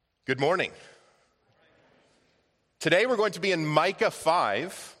Good morning. Today we're going to be in Micah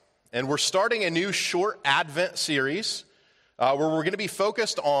 5, and we're starting a new short Advent series where we're going to be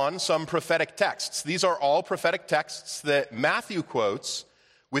focused on some prophetic texts. These are all prophetic texts that Matthew quotes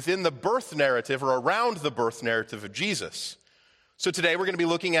within the birth narrative or around the birth narrative of Jesus. So today we're going to be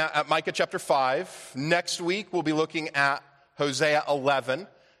looking at Micah chapter 5. Next week we'll be looking at Hosea 11,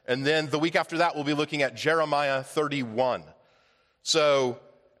 and then the week after that we'll be looking at Jeremiah 31. So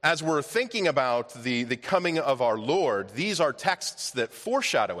as we're thinking about the coming of our Lord, these are texts that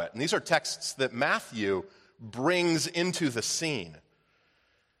foreshadow it, and these are texts that Matthew brings into the scene.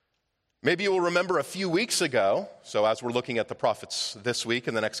 Maybe you will remember a few weeks ago, so as we're looking at the prophets this week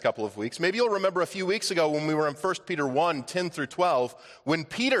and the next couple of weeks, maybe you'll remember a few weeks ago when we were in 1 Peter 1, 10 through 12, when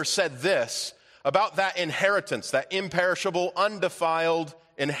Peter said this about that inheritance, that imperishable, undefiled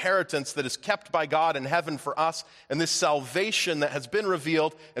inheritance that is kept by God in heaven for us, and this salvation that has been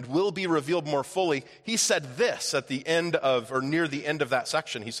revealed and will be revealed more fully. He said this at the end of, or near the end of that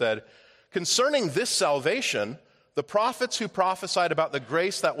section. He said, "Concerning this salvation, the prophets who prophesied about the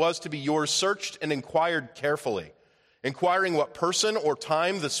grace that was to be yours searched and inquired carefully, inquiring what person or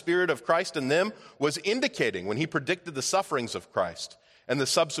time the Spirit of Christ in them was indicating when he predicted the sufferings of Christ and the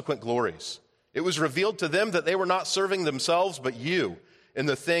subsequent glories. It was revealed to them that they were not serving themselves but you, in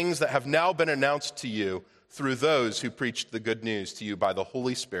the things that have now been announced to you through those who preached the good news to you by the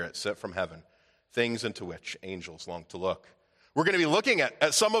Holy Spirit sent from heaven, things into which angels long to look." We're going to be looking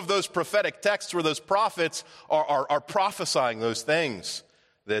at some of those prophetic texts where those prophets are prophesying those things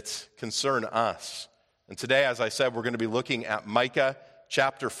that concern us. And today, as I said, we're going to be looking at Micah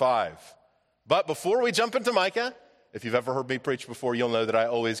chapter 5. But before we jump into Micah, if you've ever heard me preach before, you'll know that I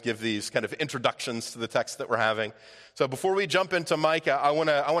always give these kind of introductions to the text that we're having. So before we jump into Micah, I want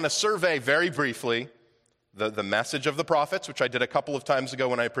to survey very briefly the message of the prophets, which I did a couple of times ago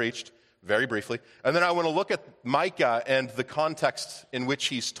when I preached, very briefly. And then I want to look at Micah and the context in which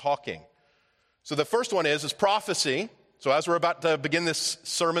he's talking. So the first one is prophecy. So as we're about to begin this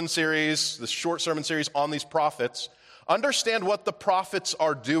sermon series, this short sermon series on these prophets, understand what the prophets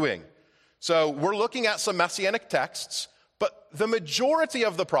are doing. So we're looking at some messianic texts, but the majority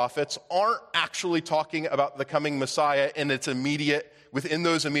of the prophets aren't actually talking about the coming Messiah within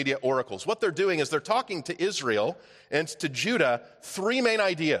those immediate oracles. What they're doing is they're talking to Israel and to Judah three main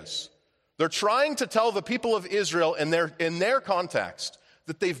ideas. They're trying to tell the people of Israel in their context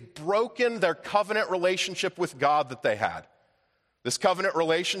that they've broken their covenant relationship with God that they had. This covenant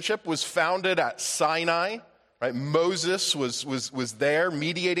relationship was founded at Sinai. Right? Moses was there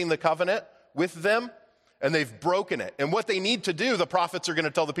mediating the covenant with them, and they've broken it. And what they need to do, the prophets are going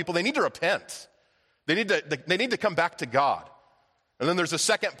to tell the people, they need to repent. They need to come back to God. And then there's a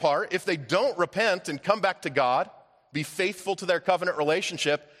second part. If they don't repent and come back to God, be faithful to their covenant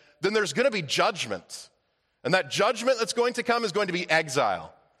relationship, then there's going to be judgment. And that judgment that's going to come is going to be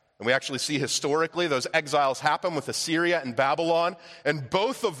exile. And we actually see historically those exiles happen with Assyria and Babylon, and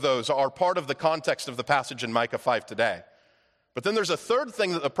both of those are part of the context of the passage in Micah 5 today. But then there's a third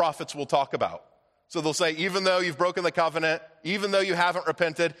thing that the prophets will talk about. So they'll say, even though you've broken the covenant, even though you haven't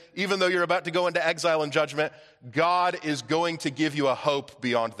repented, even though you're about to go into exile and judgment, God is going to give you a hope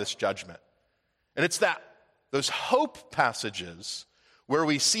beyond this judgment. And it's those hope passages where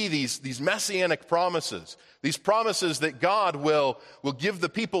we see these messianic promises, these promises that God will give the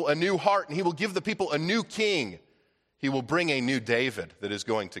people a new heart, and he will give the people a new king. He will bring a new David that is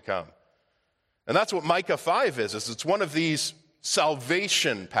going to come. And that's what Micah 5 is it's one of these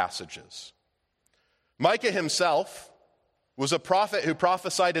salvation passages. Micah himself was a prophet who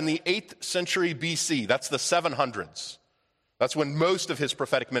prophesied in the 8th century BC. That's the 700s. That's when most of his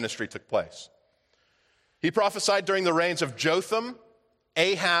prophetic ministry took place. He prophesied during the reigns of Jotham,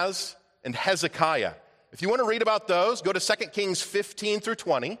 Ahaz, and Hezekiah. If you want to read about those, go to 2 Kings 15 through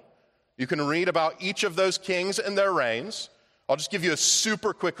 20. You can read about each of those kings and their reigns. I'll just give you a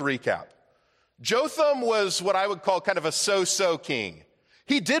super quick recap. Jotham was what I would call kind of a so-so king.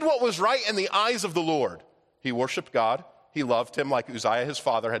 He did what was right in the eyes of the Lord. He worshiped God. He loved him like Uzziah, his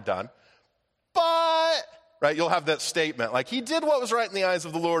father, had done. But, right, you'll have that statement, like he did what was right in the eyes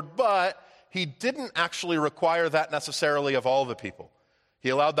of the Lord, but he didn't actually require that necessarily of all the people. He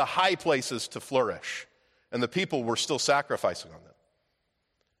allowed the high places to flourish, and the people were still sacrificing on them.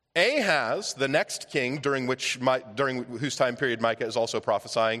 Ahaz, the next king during whose time period Micah is also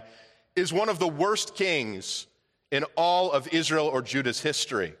prophesying, is one of the worst kings in all of Israel or Judah's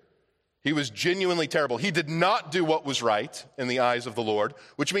history. He was genuinely terrible. He did not do what was right in the eyes of the Lord,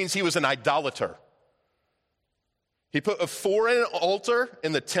 which means he was an idolater. He put a foreign altar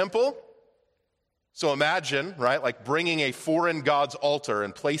in the temple, So imagine, right, like bringing a foreign god's altar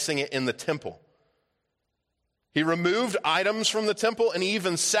and placing it in the temple. He removed items from the temple and he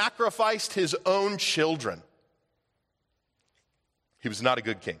even sacrificed his own children. He was not a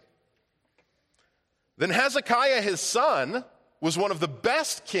good king. Then Hezekiah, his son, was one of the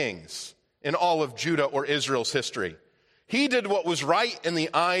best kings in all of Judah or Israel's history. He did what was right in the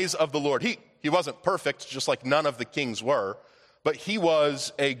eyes of the Lord. He wasn't perfect, just like none of the kings were, but he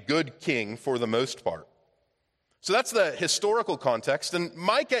was a good king for the most part. So that's the historical context. And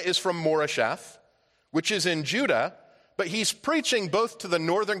Micah is from Moresheth, which is in Judah, but he's preaching both to the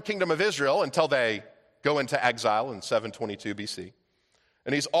northern kingdom of Israel until they go into exile in 722 BC.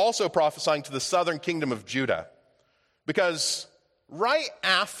 And he's also prophesying to the southern kingdom of Judah. Because right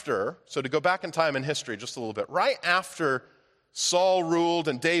after, so to go back in time in history just a little bit, right after Saul ruled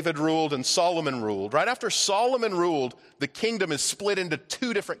and David ruled and Solomon ruled, right after Solomon ruled, the kingdom is split into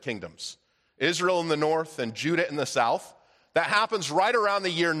two different kingdoms, Israel in the north and Judah in the south. That happens right around the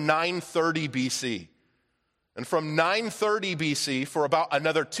year 930 BC. And from 930 BC for about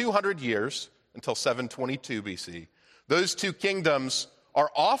another 200 years until 722 BC, those two kingdoms are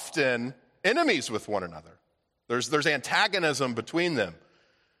often enemies with one another. There's antagonism between them.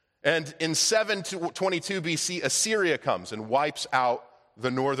 And in 722 BC, Assyria comes and wipes out the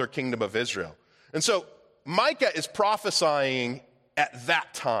northern kingdom of Israel. And so Micah is prophesying at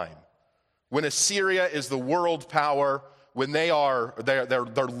that time, when Assyria is the world power, when they're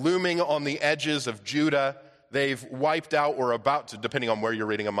looming on the edges of Judah. They've wiped out, or about to, depending on where you're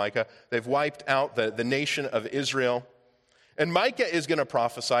reading of Micah, they've wiped out the nation of Israel. And Micah is going to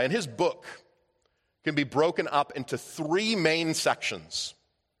prophesy, and his book can be broken up into three main sections.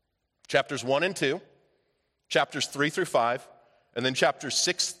 Chapters 1 and 2, chapters 3 through 5, and then chapters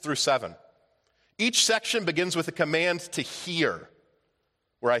 6 through 7. Each section begins with a command to hear,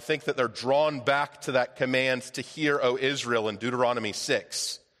 where I think that they're drawn back to that command to hear, O Israel, in Deuteronomy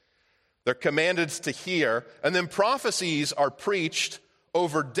 6. They're commanded to hear, and then prophecies are preached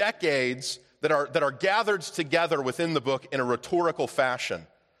over decades that are gathered together within the book in a rhetorical fashion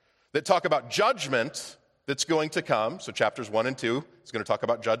that talk about judgment that's going to come. So chapters 1 and 2 is going to talk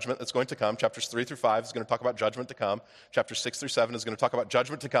about judgment that's going to come. Chapters 3 through 5 is going to talk about judgment to come. Chapters 6 through 7 is going to talk about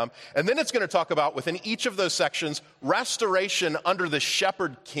judgment to come. And then it's going to talk about, within each of those sections, restoration under the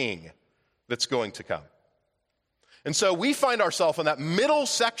shepherd king that's going to come. And so we find ourselves in that middle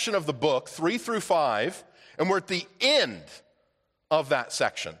section of the book, 3 through 5, and we're at the end of that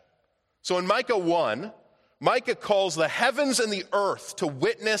section. So in Micah 1, Micah calls the heavens and the earth to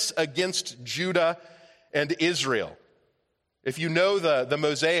witness against Judah and Israel. If you know the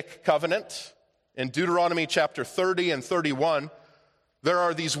Mosaic covenant, in Deuteronomy chapter 30 and 31, there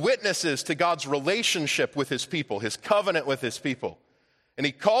are these witnesses to God's relationship with his people, his covenant with his people. And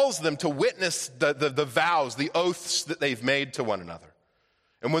he calls them to witness the vows, the oaths that they've made to one another.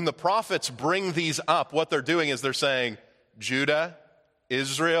 And when the prophets bring these up, what they're doing is they're saying, Judah,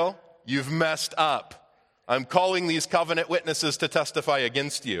 Israel, you've messed up. I'm calling these covenant witnesses to testify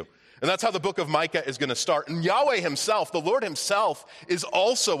against you. And that's how the book of Micah is going to start. And Yahweh himself, the Lord himself, is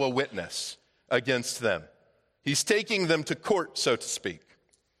also a witness against them. He's taking them to court, so to speak.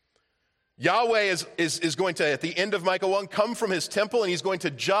 Yahweh is going to, at the end of Micah 1, come from his temple, and he's going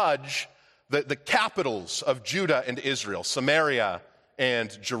to judge the capitals of Judah and Israel, Samaria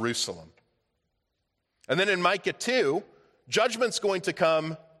and Jerusalem. And then in Micah 2, judgment's going to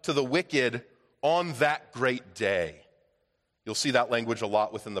come to the wicked on that great day. You'll see that language a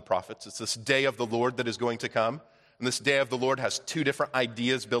lot within the prophets. It's this day of the Lord that is going to come. And this day of the Lord has two different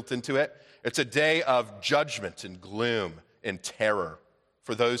ideas built into it. It's a day of judgment and gloom and terror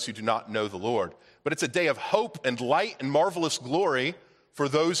for those who do not know the Lord. But it's a day of hope and light and marvelous glory for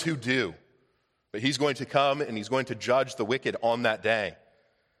those who do. But he's going to come and he's going to judge the wicked on that day.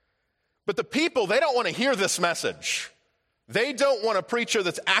 But the people, they don't want to hear this message. They don't want a preacher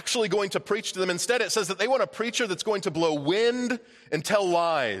that's actually going to preach to them. Instead, it says that they want a preacher that's going to blow wind and tell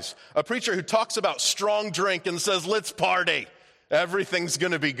lies. A preacher who talks about strong drink and says, let's party. Everything's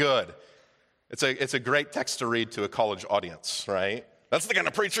going to be good. It's a great text to read to a college audience, right? That's the kind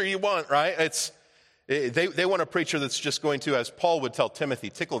of preacher you want, right? They want a preacher that's just going to, as Paul would tell Timothy,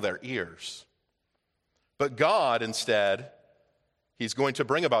 tickle their ears. But God, instead, he's going to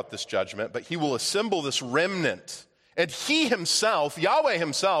bring about this judgment, but he will assemble this remnant. And he himself, Yahweh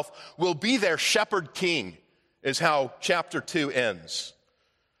himself, will be their shepherd king, is how chapter 2 ends.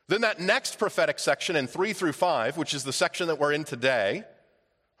 Then that next prophetic section in 3 through 5, which is the section that we're in today,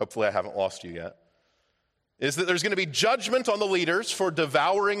 hopefully I haven't lost you yet, is that there's going to be judgment on the leaders for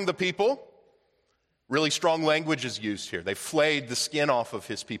devouring the people, Really strong language is used here. They flayed the skin off of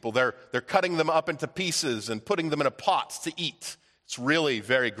his people. They're cutting them up into pieces and putting them in a pot to eat. It's really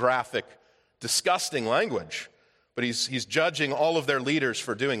very graphic, disgusting language. But he's judging all of their leaders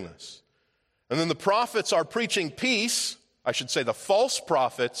for doing this. And then the prophets are preaching peace. I should say the false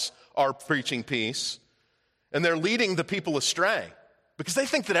prophets are preaching peace. And they're leading the people astray because they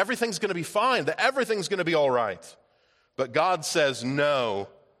think that everything's going to be fine, that everything's going to be all right. But God says, no,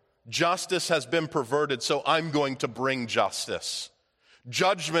 justice has been perverted, so I'm going to bring justice.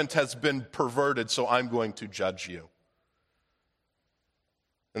 Judgment has been perverted, so I'm going to judge you.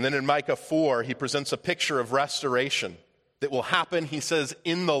 And then in Micah 4, he presents a picture of restoration that will happen, he says,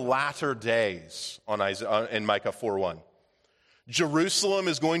 in the latter days in Micah 4:1. Jerusalem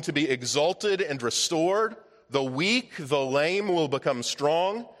is going to be exalted and restored. The weak, the lame will become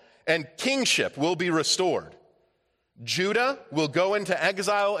strong, and kingship will be restored. Judah will go into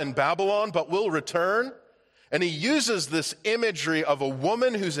exile in Babylon, but will return. And he uses this imagery of a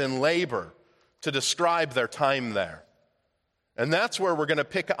woman who's in labor to describe their time there. And that's where we're going to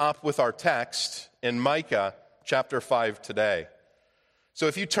pick up with our text in Micah chapter 5 today. So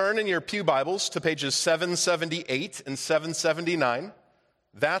if you turn in your pew Bibles to pages 778 and 779,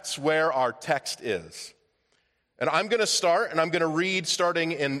 that's where our text is. And I'm going to start, and I'm going to read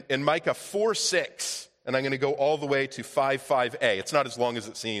starting in Micah 4:6, and I'm going to go all the way to 5:5a. It's not as long as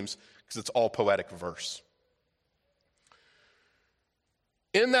it seems, because it's all poetic verse.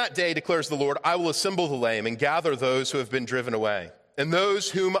 In that day, declares the Lord, I will assemble the lame and gather those who have been driven away, and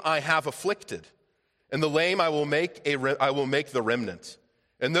those whom I have afflicted. And the lame I will make the remnant,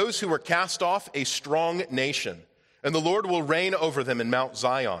 and those who were cast off a strong nation. And the Lord will reign over them in Mount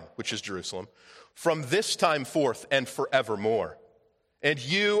Zion, which is Jerusalem, from this time forth and forevermore. And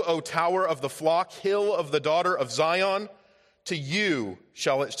you, O tower of the flock, hill of the daughter of Zion, to you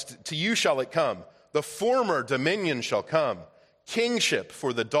shall it come. The former dominion shall come, kingship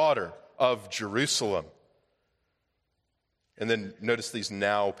for the daughter of Jerusalem. And then notice these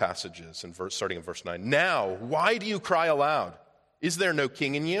now passages starting in verse 9. Now, why do you cry aloud? Is there no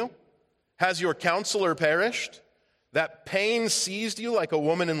king in you? Has your counselor perished? That pain seized you like a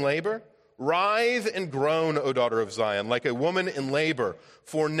woman in labor? Writhe and groan, O daughter of Zion, like a woman in labor.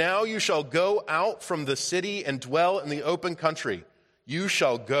 For now you shall go out from the city and dwell in the open country. You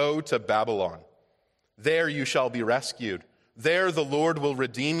shall go to Babylon. There you shall be rescued. There the Lord will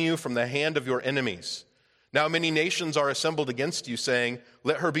redeem you from the hand of your enemies. Now many nations are assembled against you, saying,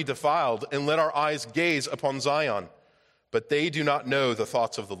 let her be defiled, and let our eyes gaze upon Zion. But they do not know the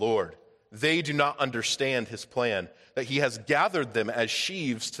thoughts of the Lord. They do not understand his plan, that he has gathered them as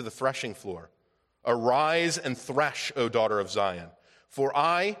sheaves to the threshing floor. Arise and thresh, O daughter of Zion, for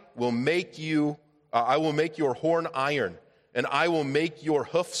I will make your horn iron, and I will make your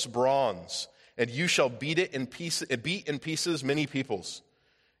hoofs bronze, and you shall beat in pieces many peoples,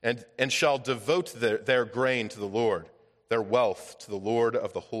 and shall devote their grain to the Lord, their wealth to the Lord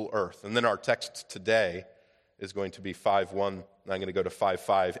of the whole earth. And then our text today is going to be 5:1, and I'm going to go to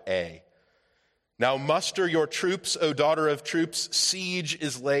 5:5a. Now muster your troops, O daughter of troops, siege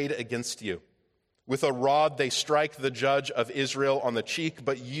is laid against you. With a rod they strike the judge of Israel on the cheek,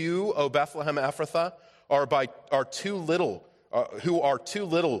 but you, O Bethlehem Ephrathah, are too little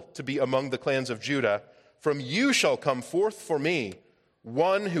to be among the clans of Judah. From you shall come forth for me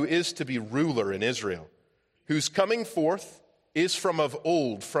one who is to be ruler in Israel, whose coming forth is from of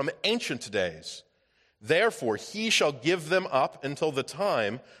old, from ancient days. Therefore he shall give them up until the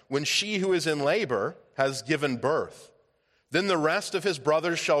time when she who is in labor has given birth. Then the rest of his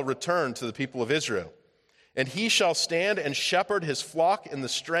brothers shall return to the people of Israel. And he shall stand and shepherd his flock in the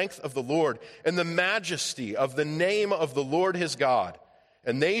strength of the Lord, and the majesty of the name of the Lord his God.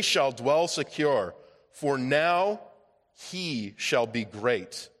 And they shall dwell secure, for now he shall be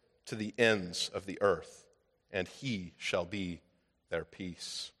great to the ends of the earth, and he shall be their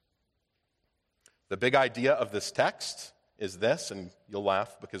peace. The big idea of this text is this, and you'll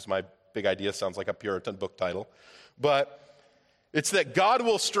laugh because my big idea sounds like a Puritan book title, but it's that God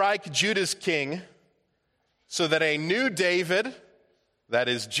will strike Judah's king so that a new David, that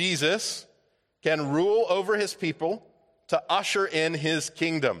is Jesus, can rule over his people to usher in his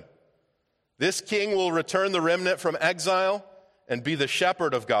kingdom. This king will return the remnant from exile and be the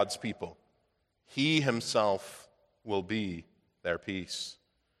shepherd of God's people. He himself will be their peace.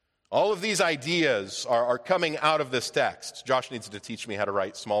 All of these ideas are coming out of this text. Josh needs to teach me how to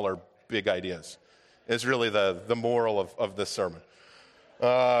write smaller, big ideas. Is really the moral of this sermon.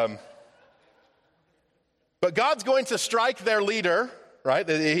 But God's going to strike their leader, right?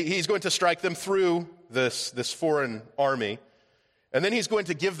 He's going to strike them through this foreign army. And then he's going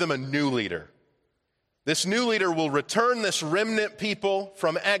to give them a new leader. This new leader will return this remnant people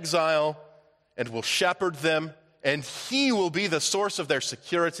from exile and will shepherd them, and he will be the source of their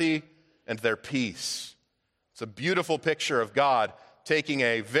security and their peace. It's a beautiful picture of God taking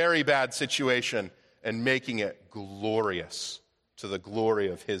a very bad situation and making it glorious to the glory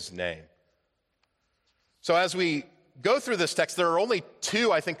of his name. So as we go through this text, there are only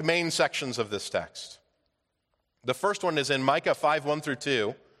two, I think, main sections of this text. The first one is in Micah 5, 1 through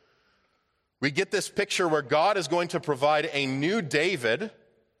 2. We get this picture where God is going to provide a new David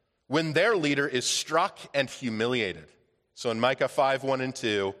when their leader is struck and humiliated. So in Micah 5, 1 and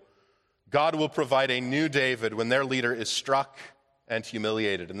 2, God will provide a new David when their leader is struck and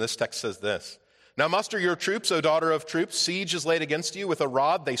humiliated. And this text says this: "Now muster your troops, O daughter of troops. Siege is laid against you. With a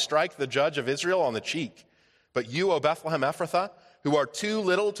rod they strike the judge of Israel on the cheek. But you, O Bethlehem Ephrathah, who are too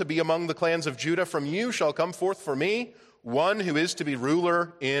little to be among the clans of Judah, from you shall come forth for me one who is to be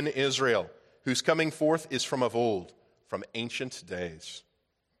ruler in Israel, whose coming forth is from of old, from ancient days."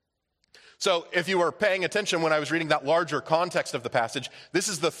 So if you were paying attention when I was reading that larger context of the passage, this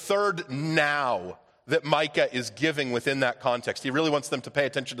is the third now that Micah is giving within that context. He really wants them to pay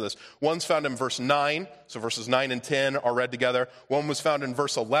attention to this. One's found in verse 9, so verses 9 and 10 are read together. One was found in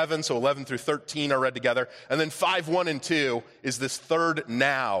verse 11, so 11 through 13 are read together. And then 5, 1 and 2 is this third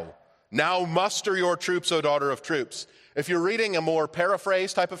now. "Now muster your troops, O daughter of troops." If you're reading a more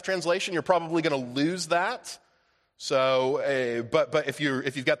paraphrase type of translation, you're probably going to lose that. So, but if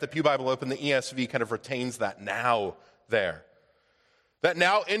you've got the Pew Bible open, the ESV kind of retains that now there. That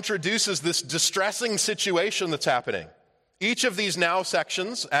now introduces this distressing situation that's happening. Each of these now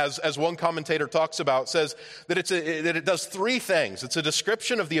sections, as one commentator talks about, says that it does three things. It's a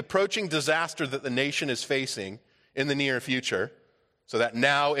description of the approaching disaster that the nation is facing in the near future. So that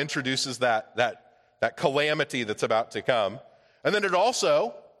now introduces that calamity that's about to come. And then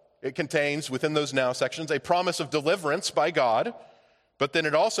it contains within those now sections a promise of deliverance by God. But then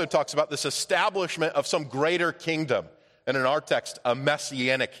it also talks about this establishment of some greater kingdom. And in our text, a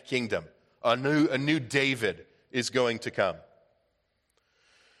messianic kingdom. A new David is going to come.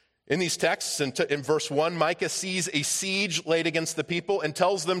 In these texts, in verse 1, Micah sees a siege laid against the people and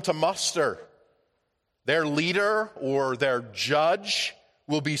tells them to muster. Their leader or their judge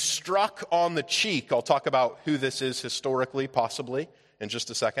will be struck on the cheek. I'll talk about who this is historically, possibly, in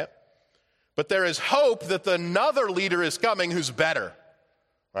just a second. But there is hope that another leader is coming who's better.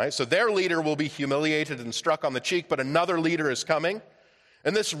 Right? So their leader will be humiliated and struck on the cheek, but another leader is coming.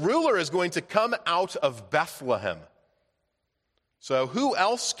 And this ruler is going to come out of Bethlehem. So who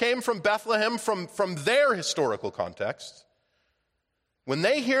else came from Bethlehem from their historical context? When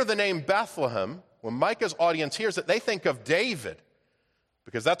they hear the name Bethlehem, when Micah's audience hears it, they think of David,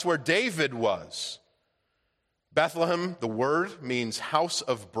 because that's where David was. Bethlehem, the word, means house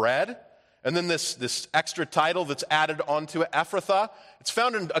of bread. And then this extra title that's added onto it, Ephrathah, it's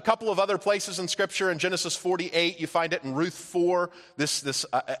found in a couple of other places in Scripture. In Genesis 48, you find it in Ruth 4. This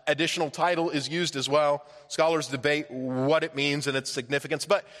additional title is used as well. Scholars debate what it means and its significance.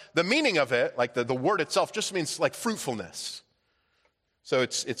 But the meaning of it, like the word itself, just means like fruitfulness. So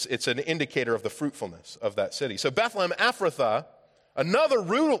it's an indicator of the fruitfulness of that city. So Bethlehem, Ephrathah, another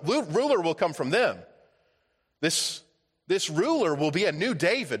ruler will come from them. This ruler will be a new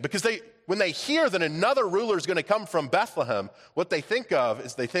David, because when they hear that another ruler is going to come from Bethlehem, what they think of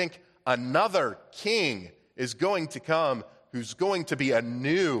is another king is going to come who's going to be a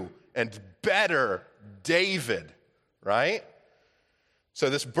new and better David, right? So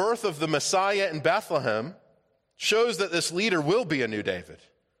this birth of the Messiah in Bethlehem shows that this leader will be a new David.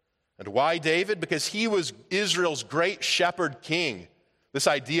 And why David? Because he was Israel's great shepherd king. This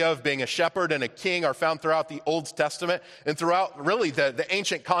idea of being a shepherd and a king are found throughout the Old Testament and throughout really the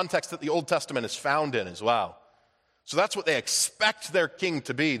ancient context that the Old Testament is found in as well. So that's what they expect their king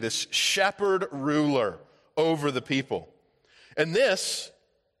to be, this shepherd ruler over the people. And this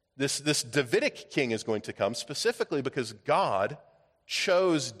Davidic king is going to come specifically because God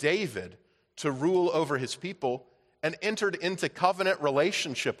chose David to rule over his people and entered into covenant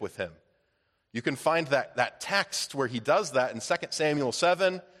relationship with him. You can find that text where he does that in 2 Samuel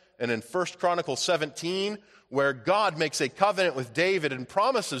 7 and in 1 Chronicles 17, where God makes a covenant with David and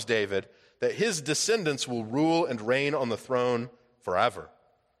promises David that his descendants will rule and reign on the throne forever.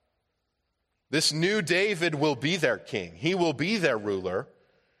 This new David will be their king. He will be their ruler.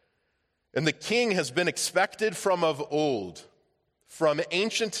 And the king has been expected from of old, from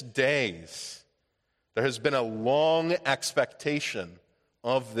ancient days. There has been a long expectation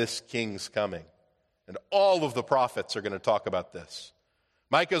of this king's coming. And all of the prophets are going to talk about this.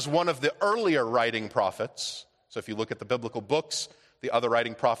 Micah is one of the earlier writing prophets. So if you look at the biblical books, The other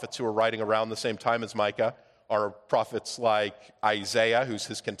writing prophets who are writing around the same time as Micah are prophets like Isaiah, who's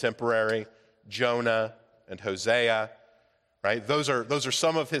his contemporary, Jonah and Hosea, right? Those are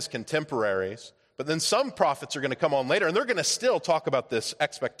some of his contemporaries. But then some prophets are going to come on later, and they're going to still talk about this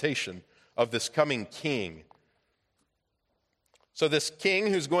expectation of this coming king. So this king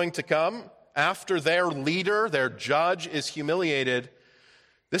who's going to come after their leader, their judge, is humiliated,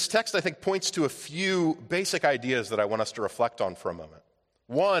 this text, I think, points to a few basic ideas that I want us to reflect on for a moment.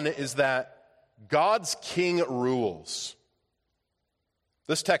 One is that God's king rules.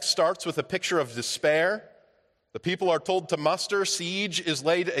 This text starts with a picture of despair. The people are told to muster, siege is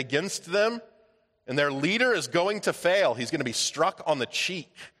laid against them, and their leader is going to fail. He's going to be struck on the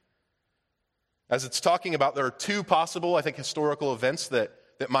cheek. As it's talking about, there are two possible, I think, historical events that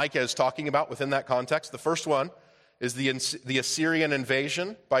Micah is talking about within that context. The first one is the Assyrian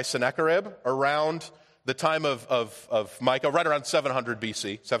invasion by Sennacherib around the time of Micah, right around 700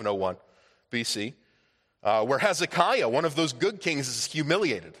 BC, 701 BC, where Hezekiah, one of those good kings, is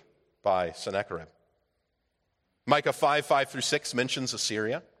humiliated by Sennacherib. Micah 5:5-6 mentions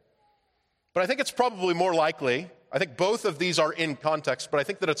Assyria. But I think it's probably more likely, I think both of these are in context, but I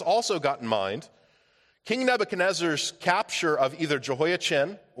think that it's also got in mind King Nebuchadnezzar's capture of either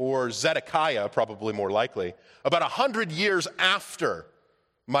Jehoiachin or Zedekiah, probably more likely, about 100 years after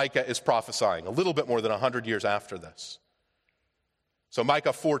Micah is prophesying, a little bit more than 100 years after this. So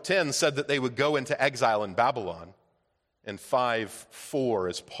Micah 4:10 said that they would go into exile in Babylon, and 5:4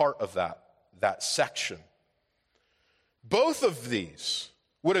 is part of that section. Both of these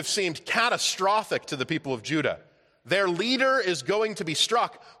would have seemed catastrophic to the people of Judah. Their leader is going to be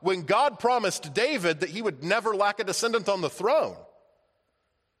struck when God promised David that he would never lack a descendant on the throne.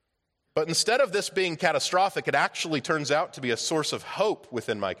 But instead of this being catastrophic, it actually turns out to be a source of hope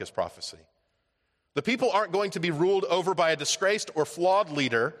within Micah's prophecy. The people aren't going to be ruled over by a disgraced or flawed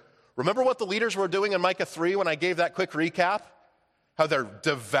leader. Remember what the leaders were doing in Micah 3 when I gave that quick recap? How they're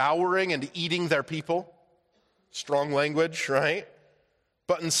devouring and eating their people? Strong language, right?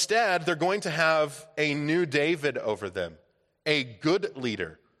 But instead, they're going to have a new David over them, a good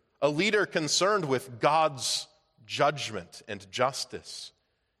leader, a leader concerned with God's judgment and justice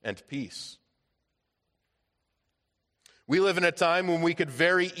and peace. We live in a time when we could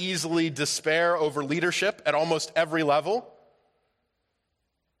very easily despair over leadership at almost every level,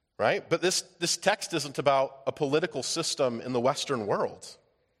 right? But this text isn't about a political system in the Western world.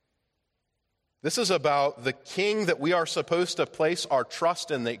 This is about the king that we are supposed to place our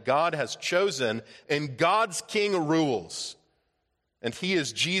trust in, that God has chosen, and God's king rules. And he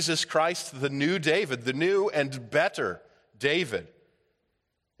is Jesus Christ, the new David, the new and better David.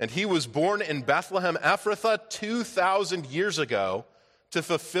 And he was born in Bethlehem, Ephrathah, 2,000 years ago to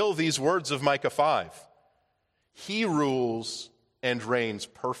fulfill these words of Micah 5. He rules and reigns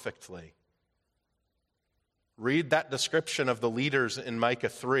perfectly. Read that description of the leaders in Micah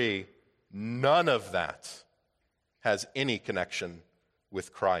 3. None of that has any connection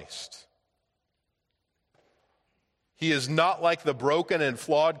with Christ. He is not like the broken and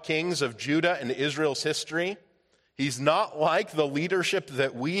flawed kings of Judah and Israel's history. He's not like the leadership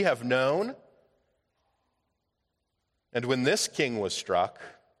that we have known. And when this king was struck,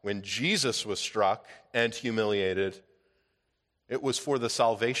 when Jesus was struck and humiliated, it was for the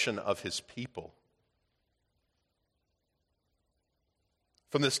salvation of his people.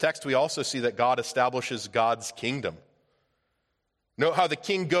 From this text, we also see that God establishes God's kingdom. Note how the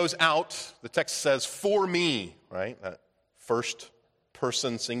king goes out. The text says, for me, right? That first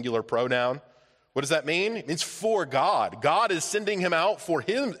person singular pronoun. What does that mean? It means for God. God is sending him out for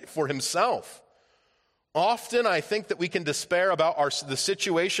himself. Often I think that we can despair about the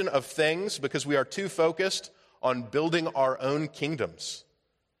situation of things because we are too focused on building our own kingdoms.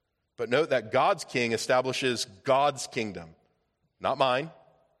 But note that God's king establishes God's kingdom, not mine.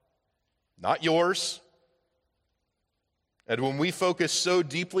 Not yours. And when we focus so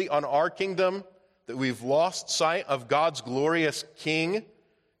deeply on our kingdom that we've lost sight of God's glorious king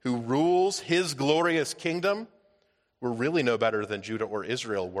who rules his glorious kingdom, we're really no better than Judah or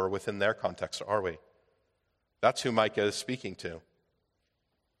Israel were within their context, are we? That's who Micah is speaking to.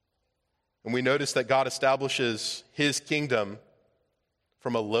 And we notice that God establishes his kingdom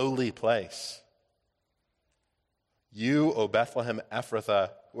from a lowly place. You, O Bethlehem Ephrathah,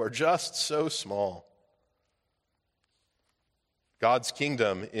 who are just so small. God's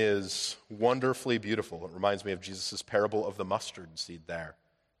kingdom is wonderfully beautiful. It reminds me of Jesus' parable of the mustard seed there.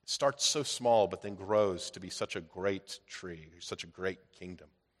 It starts so small, but then grows to be such a great tree, such a great kingdom.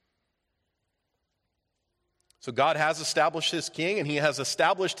 So God has established his king, and he has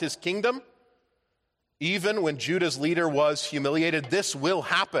established his kingdom Even when Judah's leader was humiliated, this will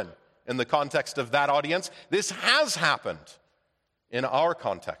happen in the context of that audience. This has happened in our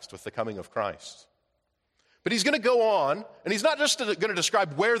context with the coming of Christ. But he's going to go on, and he's not just going to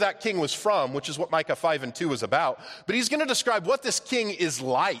describe where that king was from, which is what Micah 5 and 2 is about, but he's going to describe what this king is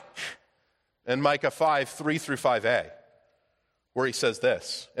like in Micah 5, 3 through 5a, where he says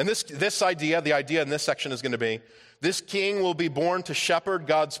this. And this idea, the idea in this section is going to be, this king will be born to shepherd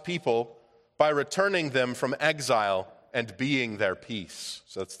God's people by returning them from exile and being their peace.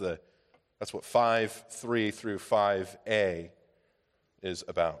 So that's what 5, 3 through 5a is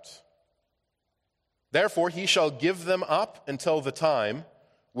about. Therefore, he shall give them up until the time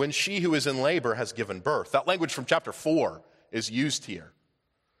when she who is in labor has given birth. That language from chapter 4 is used here.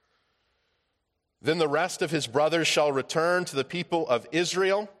 Then the rest of his brothers shall return to the people of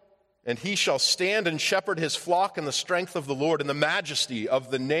Israel, and he shall stand and shepherd his flock in the strength of the Lord, in the majesty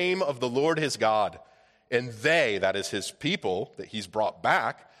of the name of the Lord his God. And they, that is his people that he's brought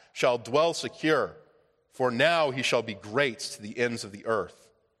back, shall dwell secure. For now he shall be great to the ends of the earth,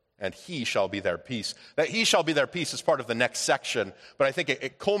 and he shall be their peace. That he shall be their peace is part of the next section, but I think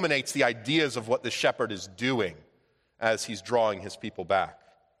it culminates the ideas of what the shepherd is doing as he's drawing his people back.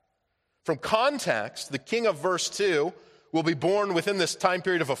 From context, the king of verse 2 will be born within this time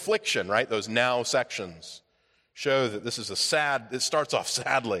period of affliction, right? Those now sections show that this is it starts off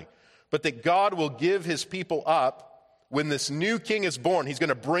sadly, but that God will give his people up when this new king is born. He's going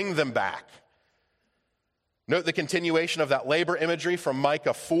to bring them back. Note the continuation of that labor imagery from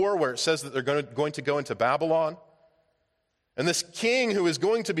Micah 4, where it says that they're going to go into Babylon. And this king who is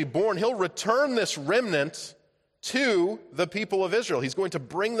going to be born, he'll return this remnant to the people of Israel. He's going to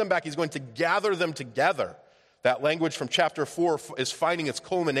bring them back. He's going to gather them together. That language from chapter 4 is finding its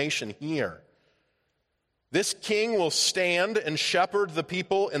culmination here. This king will stand and shepherd the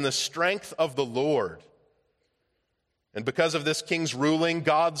people in the strength of the Lord. And because of this king's ruling,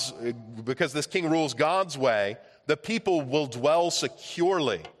 because this king rules God's way, the people will dwell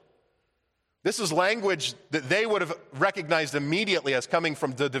securely. This is language that they would have recognized immediately as coming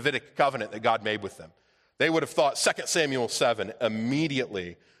from the Davidic covenant that God made with them. They would have thought 2 Samuel 7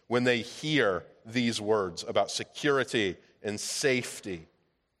 immediately when they hear these words about security and safety.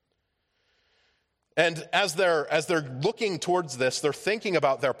 And as they're looking towards this, they're thinking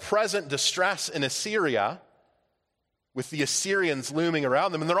about their present distress in Assyria, with the Assyrians looming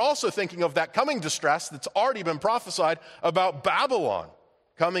around them. And they're also thinking of that coming distress that's already been prophesied about Babylon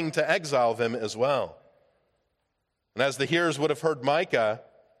coming to exile them as well. And as the hearers would have heard Micah,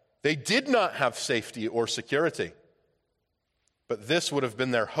 they did not have safety or security. But this would have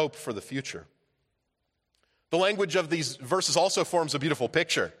been their hope for the future. The language of these verses also forms a beautiful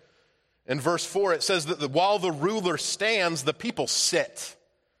picture. In verse 4, it says that while the ruler stands, the people sit,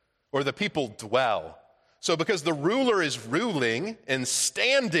 or the people dwell. So because the ruler is ruling and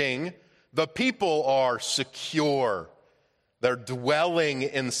standing, the people are secure. They're dwelling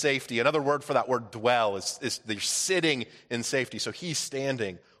in safety. Another word for that word dwell is they're sitting in safety. So he's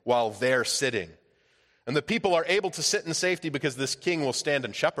standing while they're sitting. And the people are able to sit in safety because this king will stand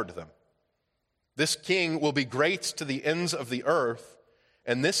and shepherd them. This king will be great to the ends of the earth,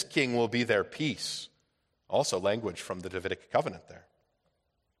 and this king will be their peace. Also language from the Davidic covenant there.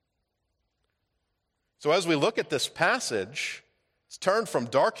 So as we look at this passage, it's turned from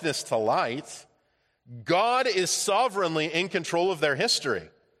darkness to light. God is sovereignly in control of their history.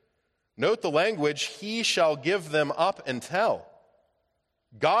 Note the language, he shall give them up until.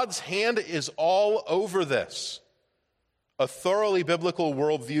 God's hand is all over this. A thoroughly biblical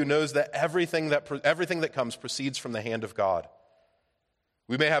worldview knows that everything that comes proceeds from the hand of God.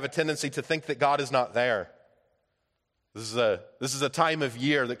 We may have a tendency to think that God is not there. This is a time of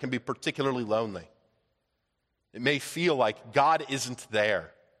year that can be particularly lonely. It may feel like God isn't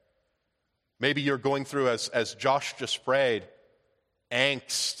there. Maybe you're going through, as Josh just prayed,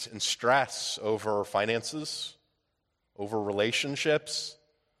 angst and stress over finances, over relationships,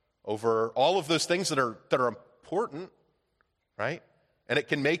 over all of those things that are important, right? And it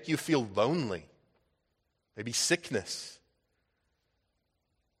can make you feel lonely, maybe sickness.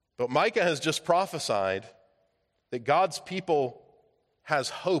 But Micah has just prophesied that God's people has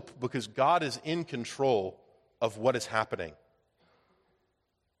hope because God is in control of what is happening.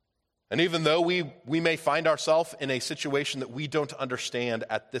 And even though we may find ourselves in a situation that we don't understand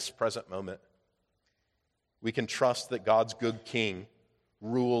at this present moment, we can trust that God's good king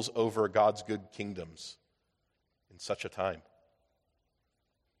rules over God's good kingdoms in such a time.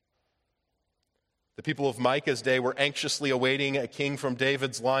 The people of Micah's day were anxiously awaiting a king from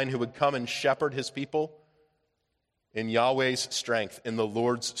David's line who would come and shepherd his people in Yahweh's strength, in the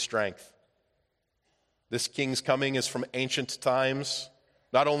Lord's strength. This king's coming is from ancient times.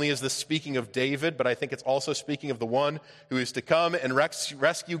 Not only is this speaking of David, but I think it's also speaking of the one who is to come and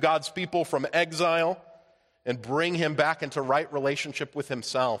rescue God's people from exile and bring him back into right relationship with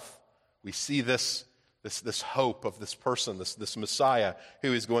himself. We see this hope of this person, this Messiah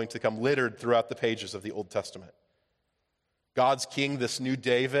who is going to come littered throughout the pages of the Old Testament. God's king, this new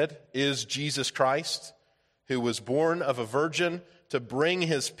David, is Jesus Christ, who was born of a virgin to bring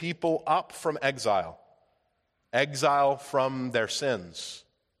his people up from exile from their sins,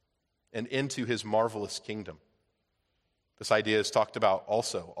 and into his marvelous kingdom. This idea is talked about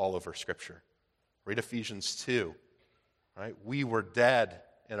also all over Scripture. Read Ephesians 2, right? We were dead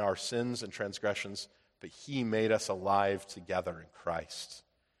in our sins and transgressions, but he made us alive together in Christ.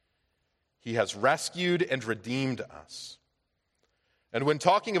 He has rescued and redeemed us. And when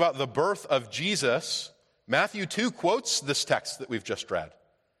talking about the birth of Jesus, Matthew 2 quotes this text that we've just read.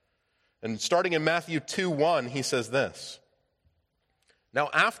 And starting in Matthew 2:1, he says this: Now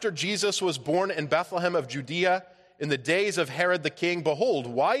after Jesus was born in Bethlehem of Judea, in the days of Herod the king, behold,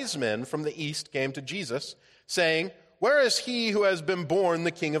 wise men from the east came to Jesus, saying, Where is he who has been born the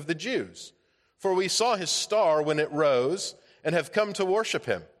King of the Jews? For we saw his star when it rose, and have come to worship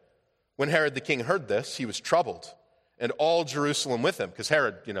him. When Herod the king heard this, he was troubled, and all Jerusalem with him. Because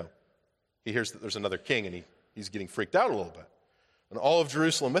Herod, he hears that there's another king, and he's getting freaked out a little bit. And all of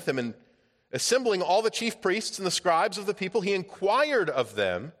Jerusalem with him. And assembling all the chief priests and the scribes of the people, he inquired of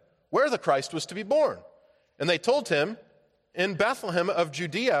them where the Christ was to be born. And they told him, in Bethlehem of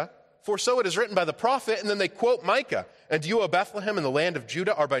Judea, for so it is written by the prophet. And then they quote Micah, And you, O Bethlehem, in the land of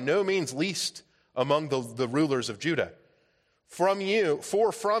Judah, are by no means least among the rulers of Judah.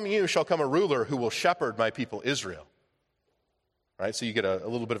 For from you shall come a ruler who will shepherd my people Israel. Right? So you get a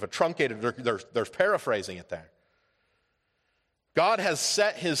little bit of a truncated, they're paraphrasing it there. God has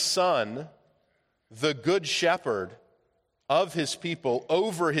set his son, the good shepherd of his people,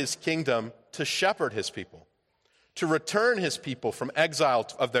 over his kingdom to shepherd his people, to return his people from exile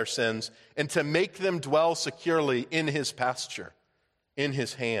of their sins, and to make them dwell securely in his pasture, in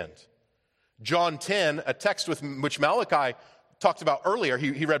his hand. John 10, a text which Malachi talked about earlier,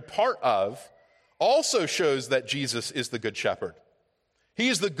 he read part of, also shows that Jesus is the good shepherd. He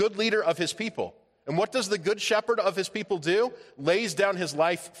is the good leader of his people. And what does the good shepherd of his people do? Lays down his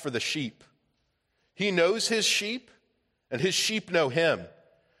life for the sheep. He knows his sheep, and his sheep know him.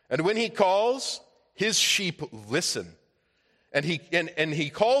 And when he calls, his sheep listen. And he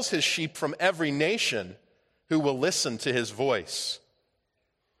calls his sheep from every nation who will listen to his voice.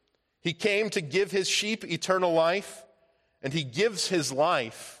 He came to give his sheep eternal life, and he gives his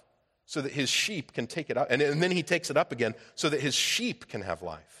life so that his sheep can take it up. And then he takes it up again so that his sheep can have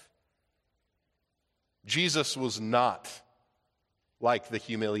life. Jesus was not like the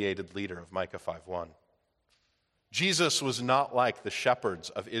humiliated leader of Micah 5:1. Jesus was not like the shepherds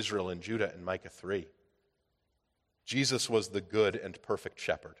of Israel and Judah in Micah 3. Jesus was the good and perfect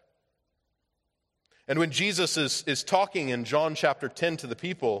shepherd. And when Jesus is talking in John chapter 10 to the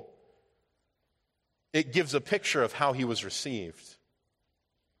people, it gives a picture of how he was received.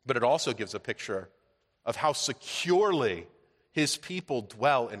 But it also gives a picture of how securely his people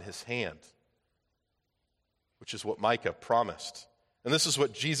dwell in his hand, which is what Micah promised. And this is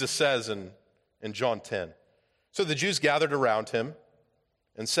what Jesus says in John 10. So the Jews gathered around him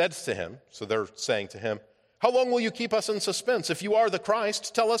and said to him, so they're saying to him, How long will you keep us in suspense? If you are the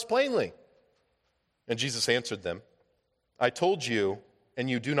Christ, tell us plainly. And Jesus answered them, I told you, and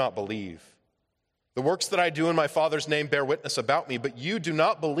you do not believe. The works that I do in my Father's name bear witness about me, but you do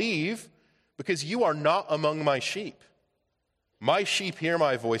not believe because you are not among my sheep. My sheep hear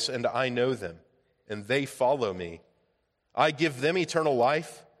my voice, and I know them, and they follow me. I give them eternal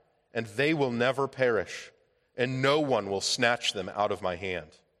life, and they will never perish, and no one will snatch them out of my hand.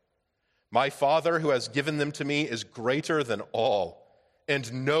 My Father who has given them to me is greater than all,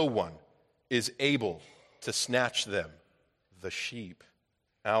 and no one is able to snatch them, the sheep,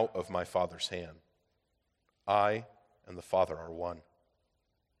 out of my Father's hand. I and the Father are one.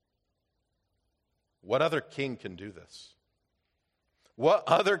 What other king can do this? What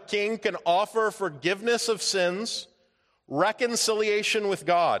other king can offer forgiveness of sins, reconciliation with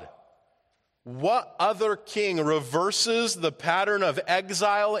God? What other king reverses the pattern of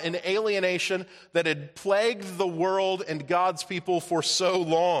exile and alienation that had plagued the world and God's people for so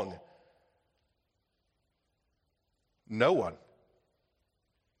long? No one.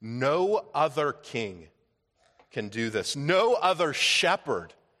 No other king can do this. No other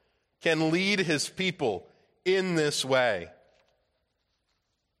shepherd can lead his people in this way.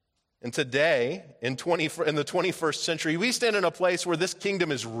 And today, in the 21st century, we stand in a place where this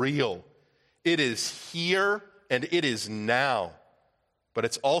kingdom is real. It is here and it is now, but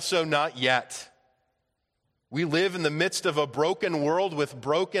it's also not yet. We live in the midst of a broken world with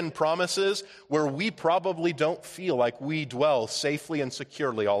broken promises where we probably don't feel like we dwell safely and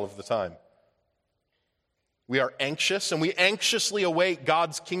securely all of the time. We are anxious, and we anxiously await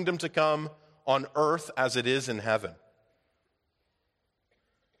God's kingdom to come on earth as it is in heaven.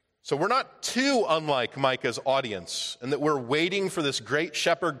 So we're not too unlike Micah's audience in that we're waiting for this great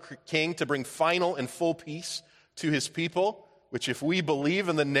shepherd king to bring final and full peace to his people, which if we believe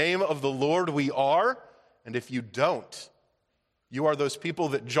in the name of the Lord, we are. And if you don't, you are those people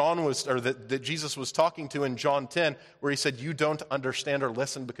that that Jesus was talking to in John 10, where he said, you don't understand or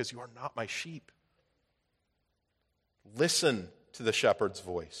listen because you are not my sheep. Listen to the shepherd's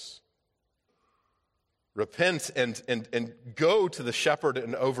voice. Repent and go to the shepherd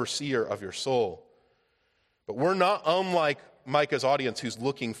and overseer of your soul. But we're not unlike Micah's audience who's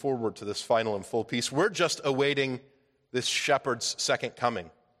looking forward to this final and full peace. We're just awaiting this shepherd's second coming.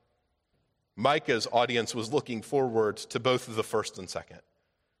 Micah's audience was looking forward to both of the first and second.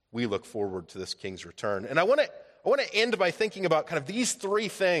 We look forward to this king's return. And I want to end by thinking about kind of these three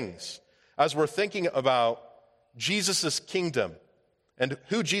things as we're thinking about Jesus' kingdom and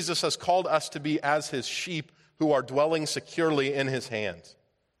who Jesus has called us to be as his sheep who are dwelling securely in his hand.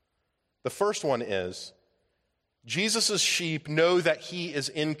 The first one is, Jesus' sheep know that he is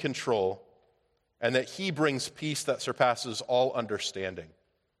in control and that he brings peace that surpasses all understanding.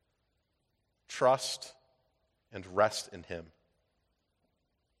 Trust and rest in him.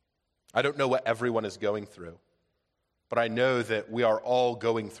 I don't know what everyone is going through, but I know that we are all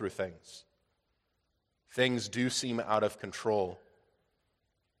going through things. Things do seem out of control,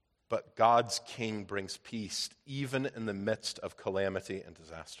 but God's King brings peace even in the midst of calamity and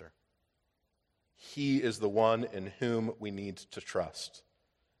disaster. He is the one in whom we need to trust.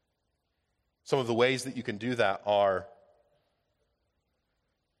 Some of the ways that you can do that are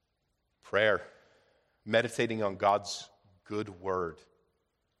prayer, meditating on God's good word,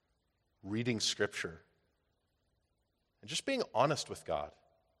 reading Scripture, and just being honest with God.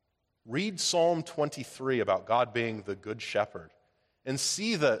 Read Psalm 23 about God being the good shepherd and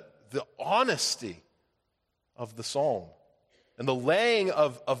see the honesty of the psalm and the laying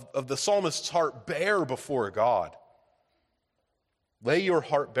of the psalmist's heart bare before God. Lay your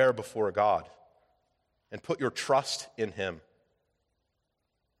heart bare before God and put your trust in him.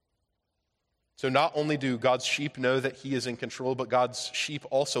 So not only do God's sheep know that he is in control, but God's sheep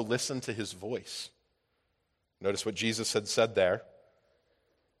also listen to his voice. Notice what Jesus had said there.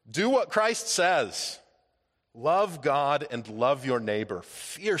 Do what Christ says. Love God and love your neighbor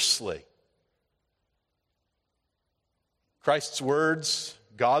fiercely. Christ's words,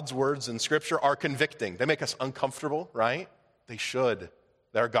 God's words in Scripture are convicting. They make us uncomfortable, right? They should.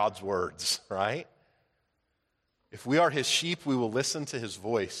 They're God's words, right? If we are his sheep, we will listen to his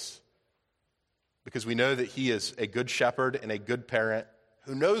voice because we know that he is a good shepherd and a good parent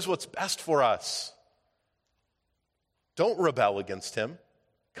who knows what's best for us. Don't rebel against him.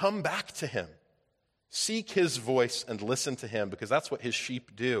 Come back to him. Seek his voice and listen to him because that's what his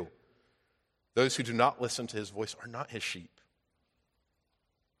sheep do. Those who do not listen to his voice are not his sheep.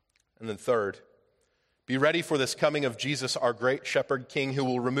 And then third, be ready for this coming of Jesus, our great shepherd king, who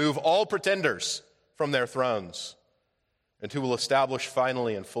will remove all pretenders from their thrones and who will establish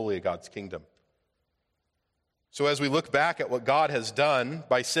finally and fully God's kingdom. So as we look back at what God has done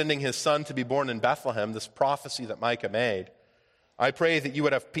by sending his son to be born in Bethlehem, this prophecy that Micah made, I pray that you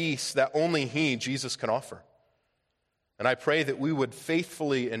would have peace that only he, Jesus, can offer. And I pray that we would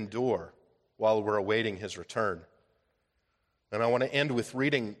faithfully endure while we're awaiting his return. And I want to end with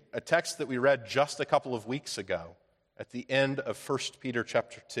reading a text that we read just a couple of weeks ago at the end of 1 Peter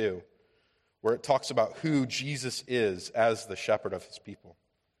chapter 2, where it talks about who Jesus is as the shepherd of his people.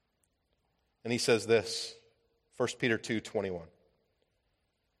 And he says this, 1 Peter 2:21.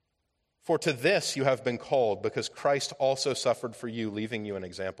 For to this you have been called, because Christ also suffered for you, leaving you an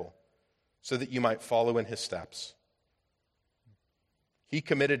example, so that you might follow in his steps. He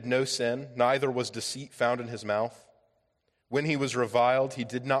committed no sin, neither was deceit found in his mouth. When he was reviled, he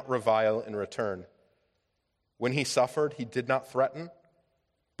did not revile in return. When he suffered, he did not threaten,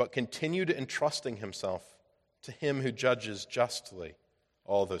 but continued entrusting himself to him who judges justly.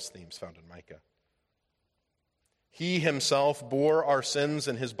 All those themes found in Micah. He himself bore our sins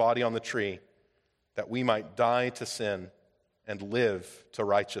in his body on the tree, that we might die to sin and live to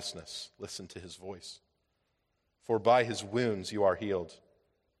righteousness. Listen to his voice. For by his wounds you are healed.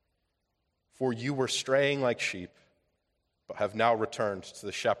 For you were straying like sheep, but have now returned to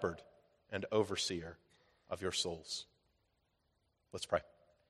the shepherd and overseer of your souls. Let's pray.